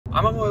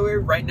I'm on my way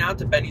right now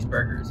to Benny's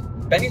Burgers.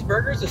 Benny's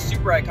Burgers is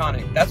super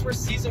iconic. That's where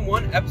season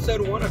 1,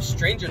 episode 1 of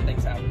Stranger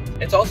Things happened.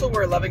 It's also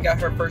where Eleven got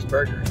her first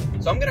burger.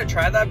 So I'm gonna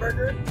try that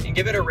burger and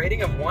give it a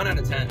rating of 1 out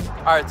of 10.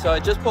 All right, so I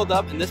just pulled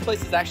up and this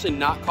place is actually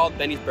not called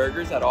Benny's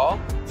Burgers at all.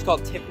 It's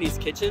called Tiffany's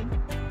Kitchen.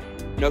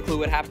 No clue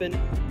what happened.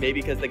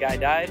 Maybe because the guy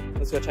died.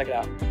 Let's go check it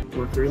out.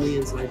 We're currently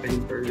inside Benny's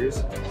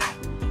Burgers,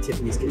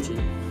 Tiffany's Kitchen,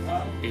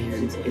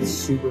 and it's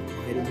super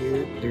quiet in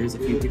here. There's a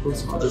few people,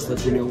 so I'll just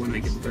let you know when I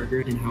get the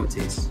burger and how it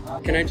tastes.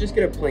 Can I just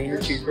get a plain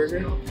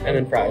cheeseburger and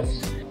then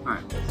fries? All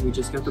right, we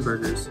just got the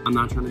burgers. I'm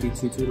not trying to be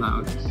too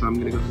loud, but I'm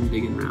gonna go ahead and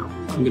dig in now.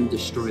 I'm gonna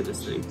destroy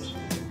this thing.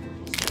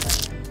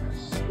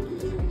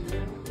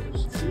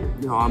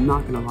 No, I'm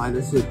not gonna lie,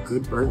 this is a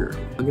good burger.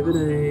 I'll give it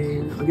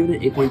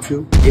an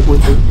 8.2.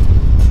 8.2.